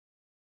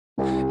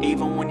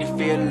Even when you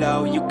feel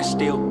low, you can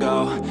still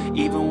go.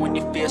 Even when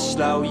you feel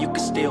slow, you can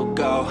still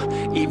go.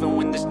 Even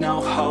when there's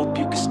no hope,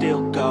 you can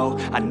still go.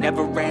 I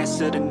never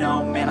answer to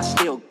no, man, I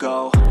still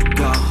go.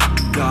 Go,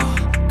 go,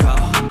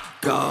 go,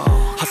 go.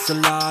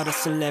 Hustle hard,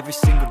 hustle every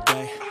single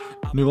day.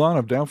 New line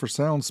of Down for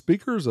Sound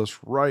speakers.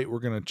 That's right, we're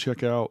going to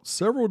check out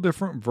several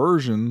different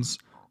versions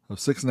of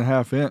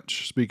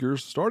 6.5-inch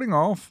speakers, starting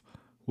off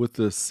with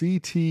the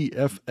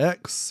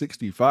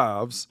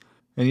CTFX65s.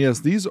 And yes,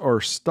 these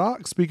are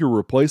stock speaker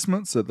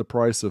replacements at the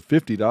price of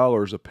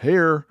 $50 a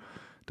pair.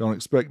 Don't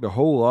expect a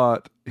whole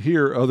lot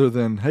here other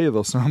than, hey,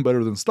 they'll sound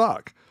better than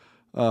stock.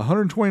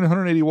 120 to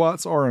 180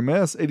 watts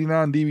RMS,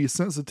 89 dB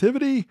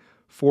sensitivity,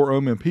 4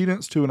 ohm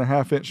impedance,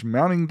 2.5-inch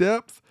mounting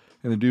depth,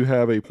 and they do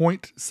have a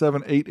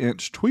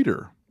 0.78-inch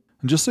tweeter.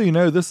 And just so you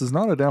know, this is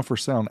not a Down for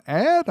Sound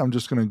ad. I'm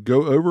just going to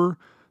go over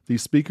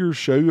these speakers,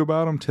 show you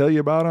about them, tell you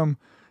about them,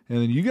 and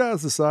then you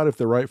guys decide if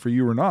they're right for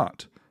you or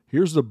not.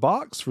 Here's the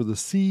box for the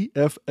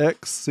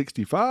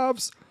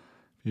CFX65s.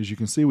 As you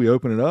can see, we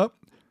open it up.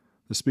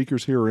 The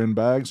speakers here are in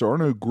bags. There are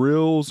no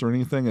grills or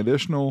anything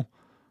additional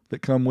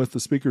that come with the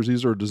speakers.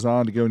 These are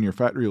designed to go in your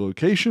factory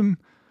location.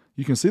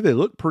 You can see they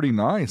look pretty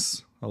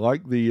nice. I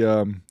like the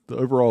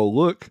overall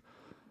look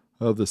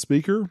of the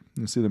speaker.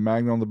 You can see the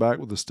magnet on the back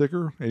with the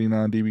sticker,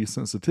 89 dB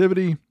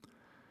sensitivity.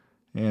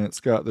 And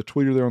it's got the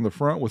tweeter there on the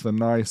front with a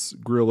nice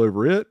grill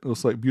over it. It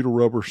looks like butyl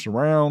rubber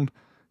surround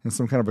and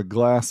some kind of a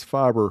glass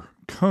fiber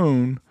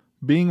cone.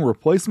 Being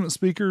replacement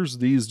speakers,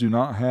 these do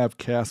not have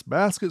cast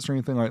baskets or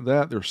anything like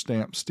that. They're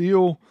stamped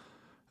steel.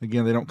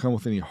 Again, they don't come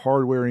with any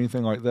hardware or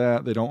anything like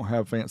that. They don't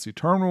have fancy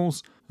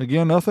terminals.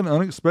 Again, nothing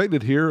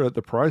unexpected here at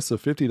the price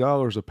of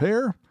 $50 a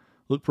pair.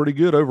 Look pretty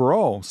good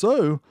overall.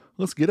 So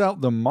let's get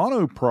out the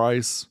mono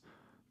price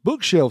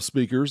bookshelf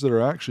speakers that are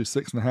actually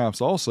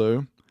 6.5s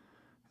also.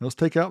 Let's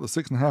take out the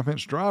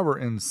 6.5-inch driver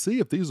and see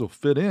if these will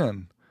fit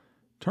in.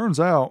 Turns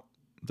out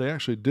they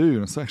actually do,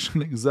 and it's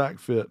actually an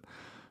exact fit.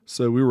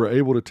 So we were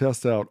able to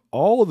test out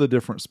all of the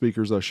different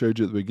speakers I showed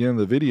you at the beginning of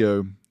the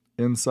video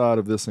inside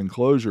of this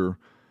enclosure,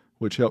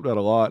 which helped out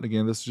a lot.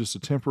 Again, this is just a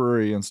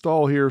temporary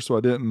install here, so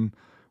I didn't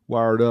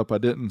wire it up. I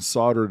didn't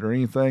solder it or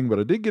anything, but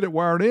I did get it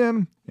wired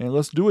in. And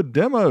let's do a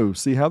demo,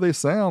 see how they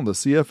sound, the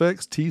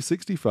CFX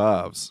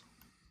T65s.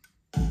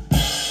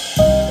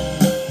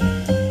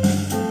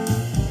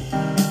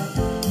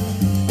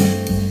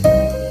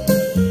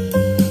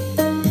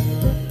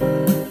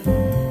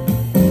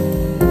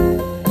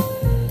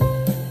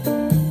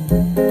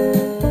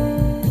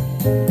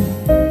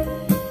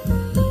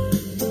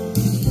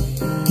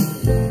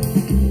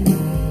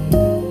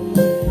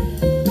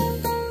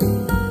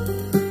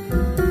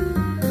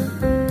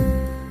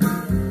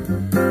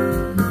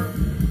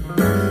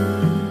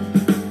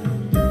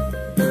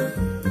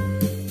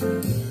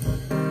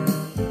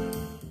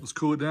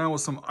 Cool it down with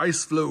some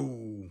ice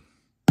flow.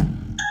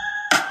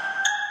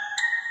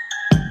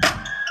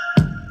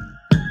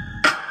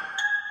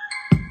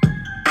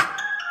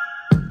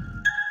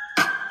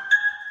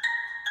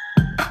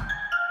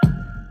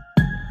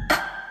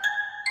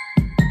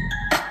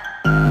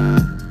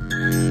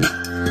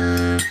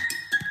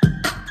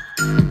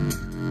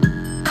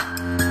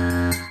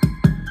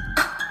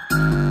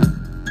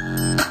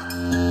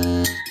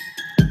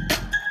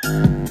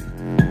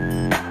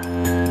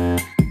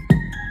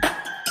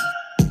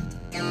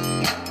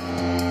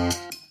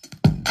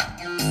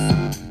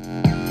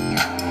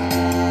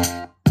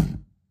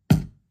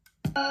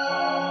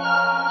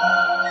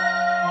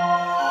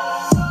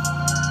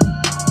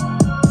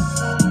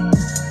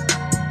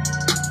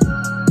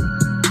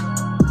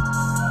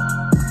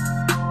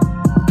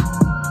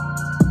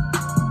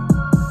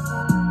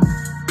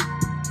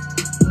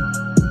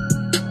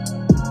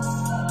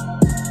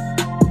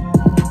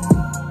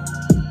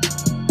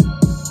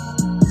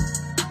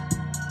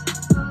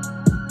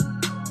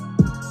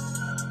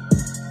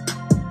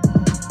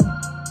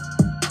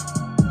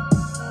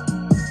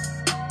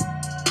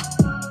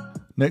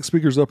 Next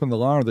speakers up in the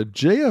line are the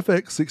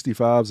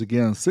JFX65s,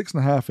 again,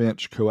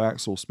 6.5-inch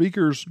coaxial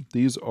speakers.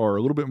 These are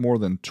a little bit more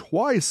than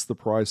twice the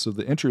price of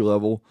the entry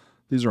level.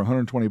 These are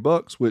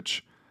 $120,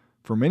 which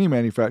for many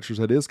manufacturers,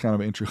 that is kind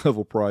of an entry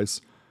level price.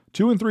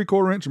 2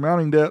 3/4-inch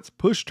mounting depth,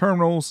 push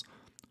terminals,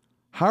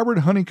 hybrid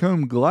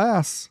honeycomb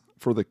glass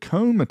for the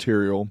cone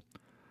material,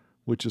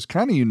 which is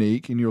kind of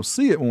unique, and you'll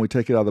see it when we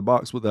take it out of the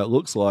box what that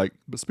looks like.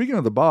 But speaking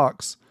of the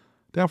box,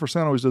 Down for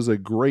Sound always does a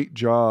great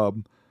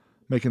job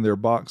making their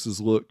boxes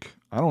look,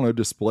 I don't know,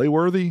 display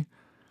worthy.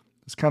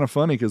 It's kind of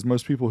funny because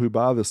most people who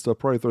buy this stuff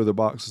probably throw their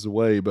boxes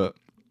away, but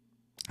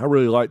I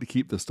really like to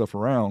keep this stuff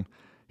around.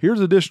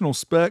 Here's additional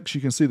specs. You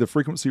can see the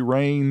frequency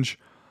range,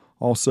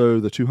 also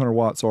the 200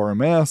 watts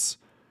RMS,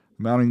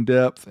 mounting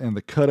depth, and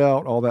the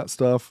cutout, all that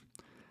stuff.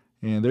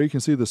 And there you can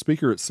see the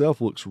speaker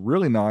itself looks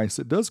really nice.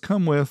 It does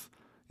come with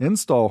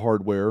install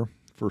hardware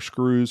for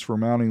screws for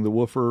mounting the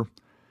woofer,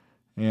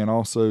 and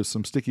also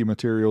some sticky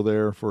material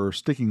there for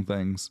sticking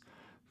things.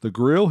 The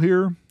grill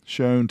here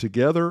shown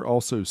together,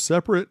 also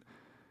separate.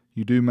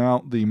 You do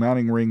mount the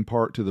mounting ring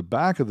part to the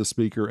back of the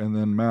speaker and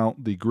then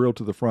mount the grill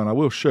to the front. I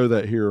will show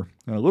that here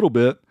in a little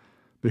bit,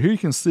 But here you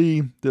can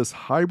see this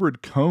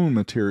hybrid cone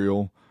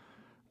material,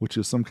 which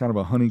is some kind of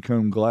a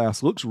honeycomb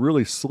glass. Looks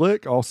really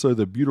slick. Also,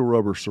 the butyl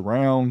rubber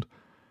surround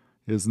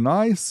is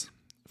nice.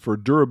 For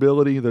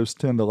durability, those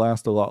tend to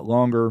last a lot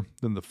longer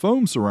than the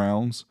foam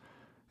surrounds.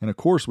 And of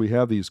course, we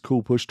have these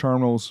cool push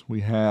terminals.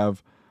 We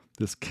have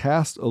this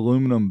cast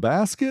aluminum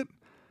basket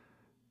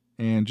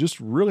and just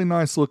really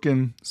nice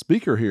looking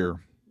speaker here.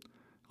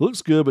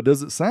 Looks good, but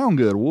does it sound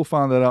good? We'll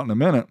find that out in a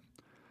minute.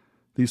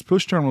 These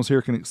push terminals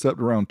here can accept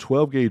around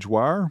 12 gauge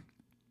wire.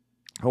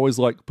 I always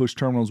like push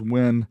terminals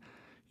when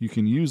you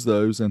can use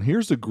those. And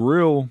here's the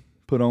grill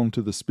put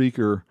onto the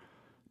speaker.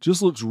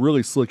 Just looks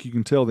really slick. You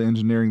can tell the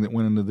engineering that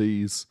went into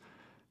these.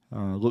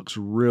 Looks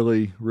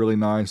really, really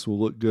nice. Will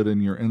look good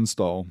in your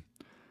install.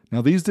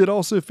 Now these did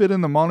also fit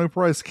in the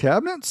monoprice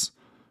cabinets.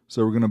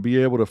 So we're going to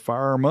be able to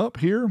fire them up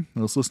here.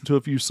 Let's listen to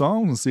a few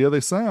songs and see how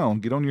they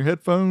sound. Get on your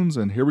headphones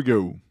and here we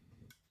go.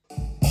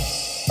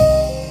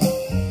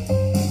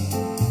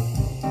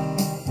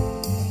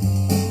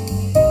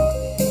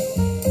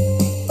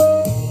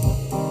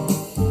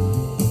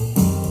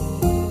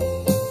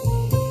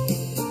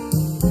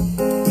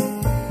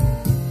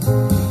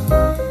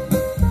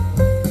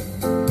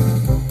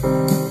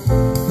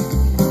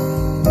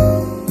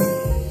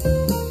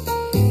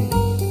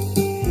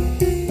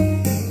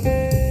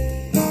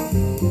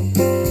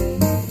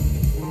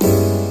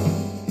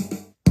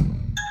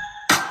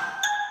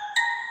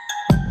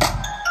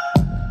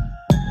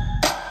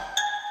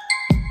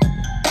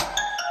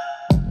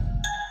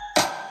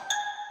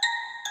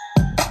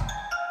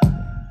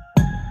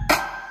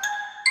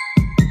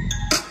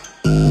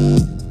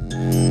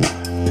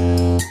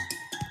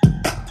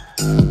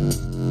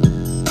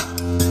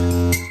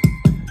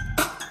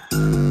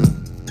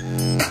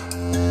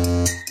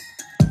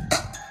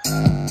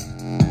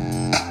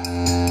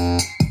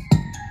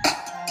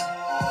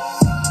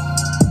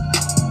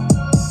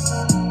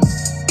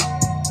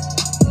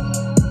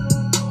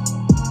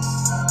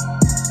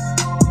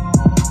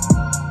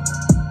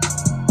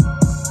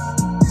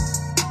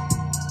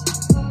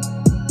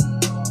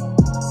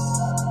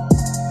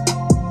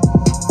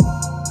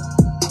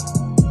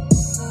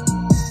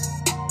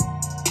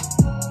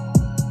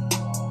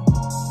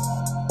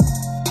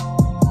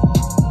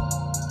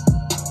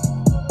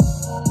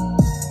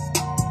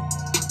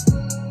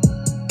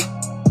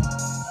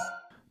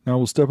 Now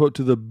we'll step up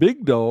to the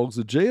big dogs,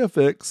 the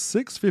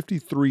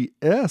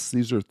JFX653s.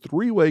 These are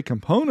three-way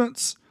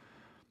components.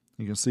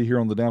 You can see here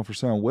on the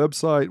Down4Sound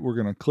website, we're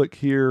going to click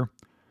here.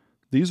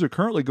 These are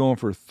currently going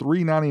for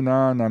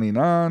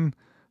 $399.99.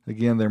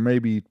 Again, there may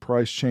be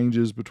price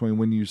changes between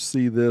when you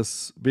see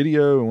this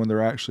video and when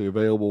they're actually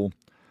available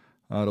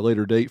at a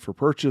later date for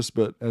purchase.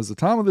 But as the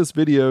time of this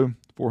video,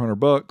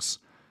 $400,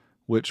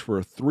 which for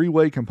a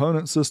three-way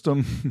component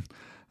system,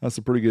 that's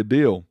a pretty good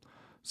deal.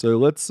 So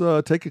let's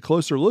take a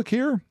closer look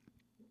here.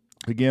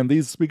 Again,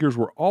 these speakers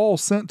were all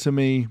sent to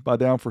me by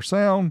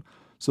Down4Sound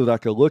so that I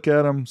could look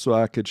at them, so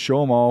I could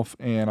show them off,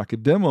 and I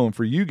could demo them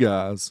for you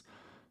guys.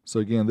 So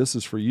again, this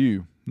is for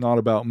you, not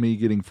about me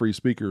getting free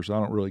speakers. I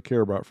don't really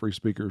care about free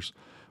speakers.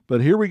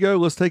 But here we go.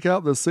 Let's take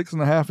out the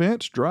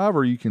 6.5-inch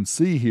driver. You can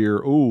see here,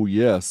 oh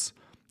yes,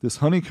 this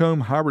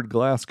honeycomb hybrid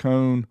glass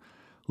cone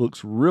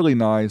looks really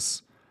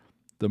nice.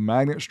 The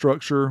magnet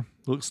structure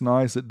looks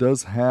nice. It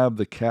does have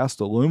the cast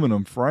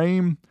aluminum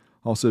frame,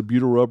 also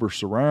butyl rubber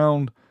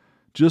surround.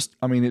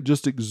 It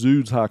just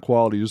exudes high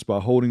quality just by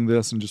holding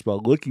this and just by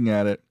looking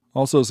at it.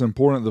 Also, it's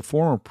important, the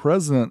former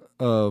president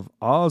of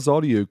Oz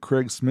Audio,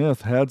 Craig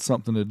Smith, had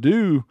something to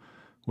do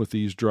with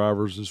these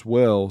drivers as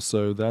well.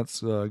 So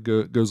that's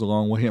goes a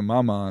long way in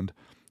my mind.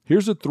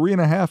 Here's a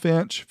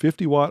 3.5-inch,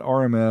 50-watt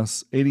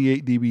RMS,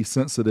 88 dB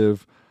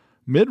sensitive,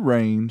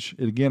 mid-range.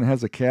 It again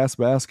has a cast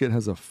basket,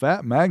 has a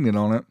fat magnet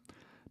on it.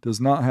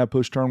 Does not have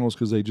push terminals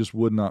because they just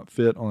would not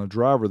fit on a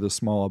driver this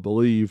small, I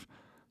believe.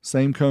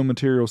 Same cone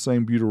material,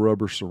 same butyl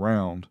rubber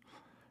surround.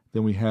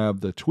 Then we have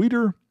the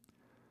tweeter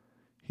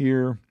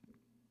here.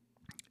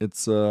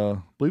 It's I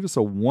believe it's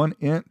a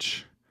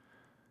 1-inch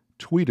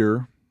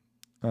tweeter.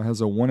 Has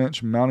a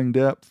 1-inch mounting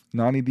depth,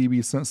 90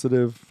 dB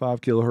sensitive,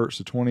 5 kilohertz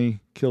to 20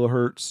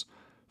 kilohertz,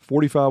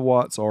 45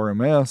 watts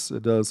RMS.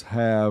 It does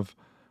have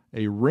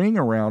a ring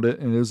around it,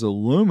 and it is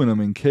aluminum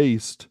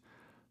encased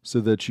so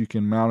that you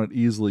can mount it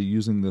easily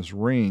using this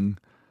ring.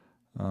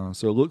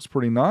 So it looks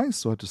pretty nice.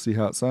 So I have to see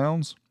how it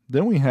sounds.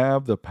 Then we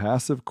have the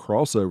passive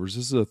crossovers.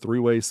 This is a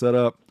three-way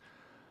setup.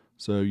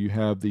 So you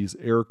have these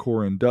air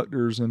core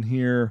inductors in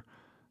here,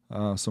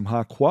 some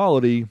high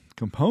quality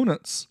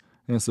components,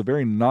 and it's a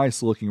very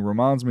nice looking,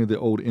 reminds me of the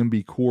old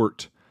MB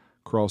Quart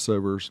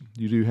crossovers.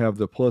 You do have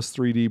the plus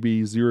 3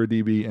 dB, 0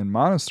 dB, and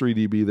minus 3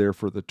 dB there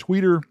for the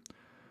tweeter,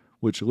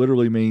 which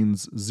literally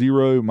means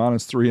 0,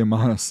 minus 3, and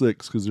minus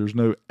 6, because there's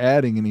no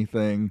adding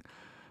anything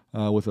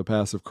with a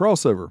passive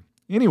crossover.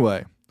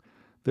 Anyway,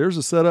 there's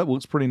a setup,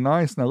 looks pretty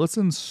nice. Now let's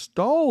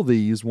install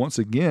these once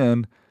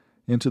again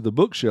into the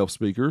bookshelf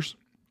speakers.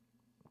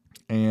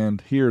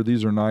 And here,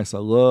 these are nice. I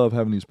love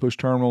having these push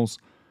terminals.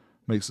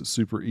 Makes it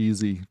super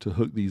easy to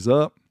hook these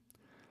up.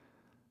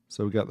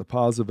 So we got the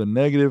positive and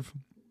negative.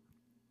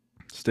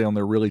 Stay on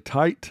there really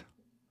tight.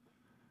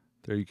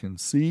 There you can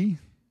see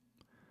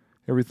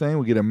everything.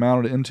 We get it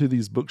mounted into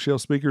these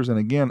bookshelf speakers. And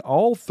again,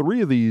 all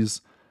three of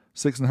these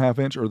 6.5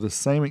 inch are the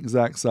same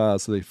exact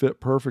size, so they fit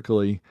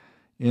perfectly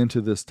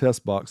into this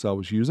test box I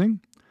was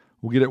using.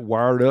 We'll get it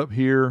wired up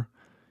here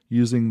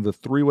using the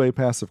three-way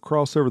passive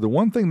crossover. The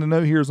one thing to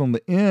note here is on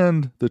the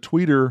end, the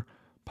tweeter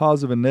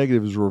positive and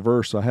negative is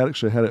reversed. So I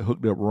actually had it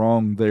hooked up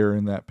wrong there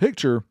in that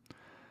picture.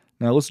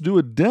 Now let's do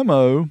a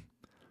demo,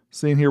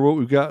 seeing here what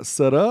we've got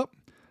set up.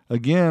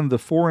 Again, the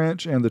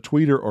 4-inch and the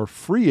tweeter are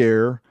free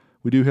air.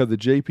 We do have the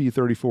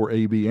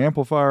JP34AB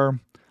amplifier.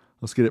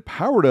 Let's get it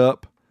powered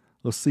up.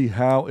 Let's see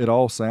how it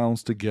all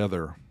sounds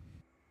together.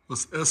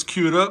 Let's SQ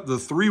it up the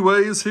three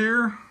ways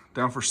here,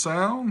 down for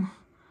sound,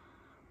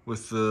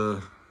 with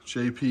the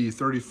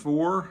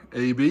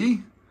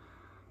JP34AB,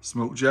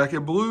 Smoke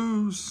Jacket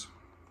Blues.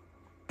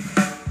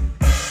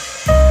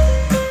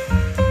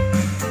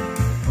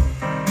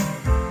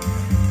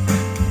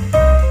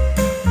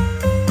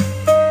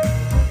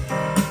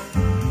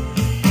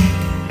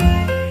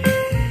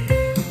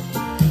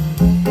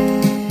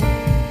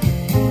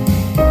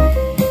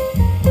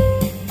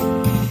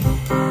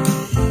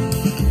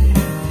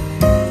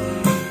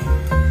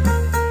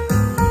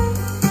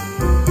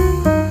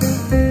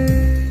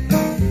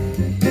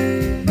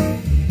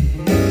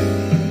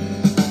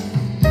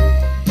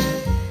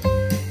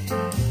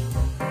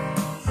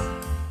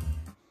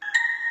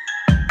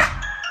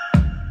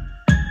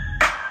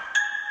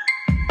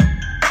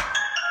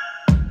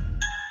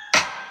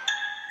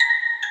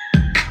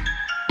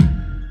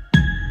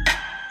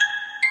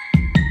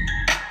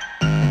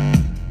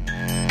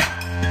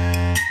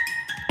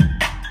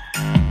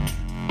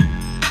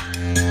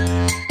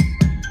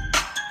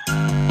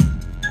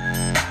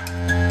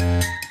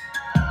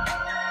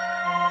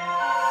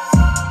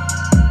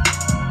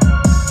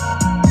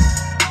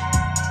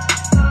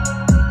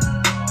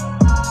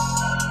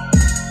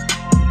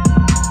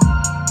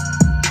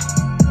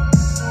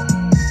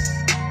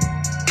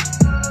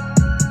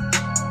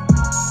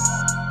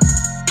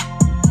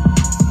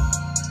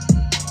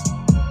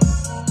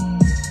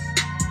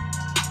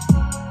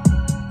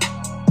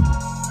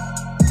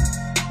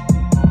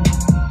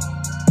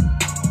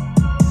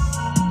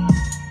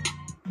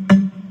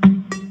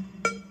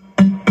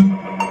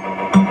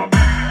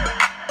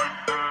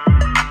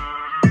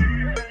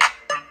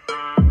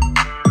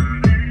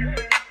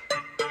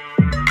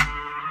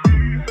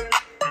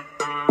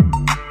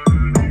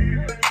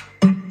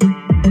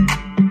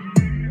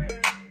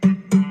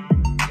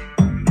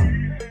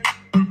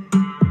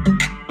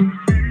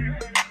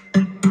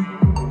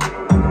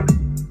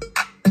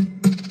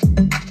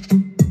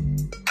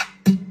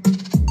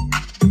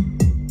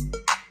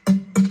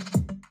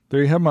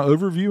 There you have my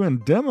overview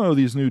and demo of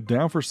these new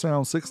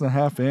Down4Sound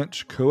 6.5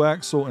 inch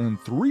coaxial and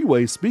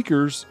three-way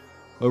speakers.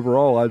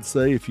 Overall, I'd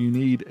say if you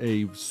need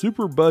a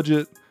super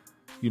budget,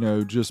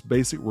 just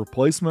basic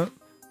replacement,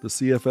 the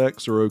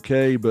CFX are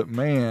okay, but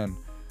man,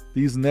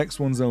 these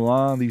next ones in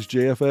line, these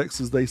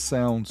JFXs, they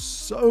sound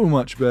so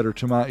much better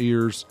to my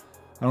ears.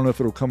 I don't know if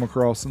it'll come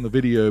across in the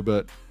video,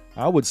 but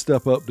I would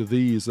step up to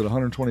these at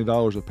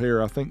 $120 a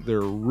pair. I think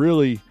they're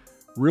really,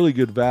 really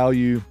good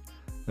value.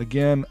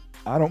 Again,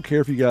 I don't care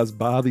if you guys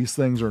buy these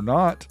things or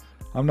not.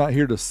 I'm not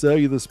here to sell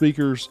you the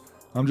speakers.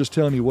 I'm just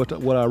telling you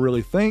what I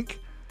really think.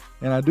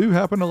 And I do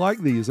happen to like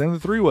these and the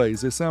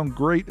three-ways. They sound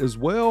great as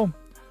well.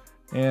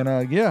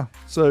 And yeah,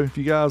 so if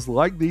you guys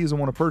like these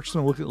and want to purchase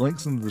them, look at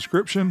links in the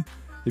description.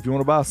 If you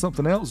want to buy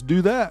something else,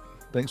 do that.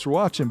 Thanks for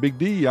watching. Big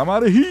D, I'm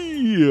out of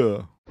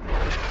here.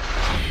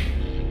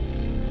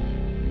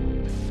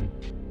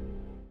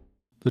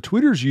 The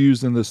tweeters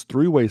used in this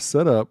three-way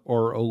setup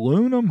are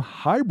aluminum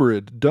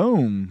hybrid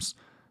domes.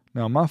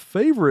 Now, my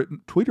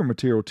favorite tweeter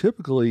material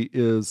typically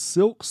is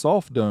silk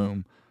soft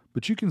dome,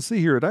 but you can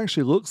see here it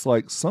actually looks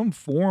like some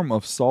form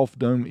of soft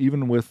dome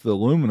even with the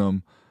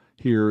aluminum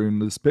here in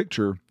this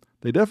picture.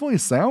 They definitely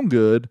sound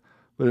good,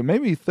 but it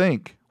made me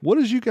think, what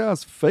is you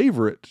guys'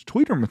 favorite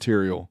tweeter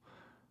material?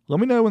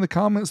 Let me know in the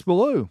comments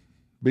below.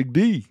 Big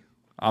D,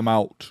 I'm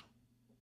out.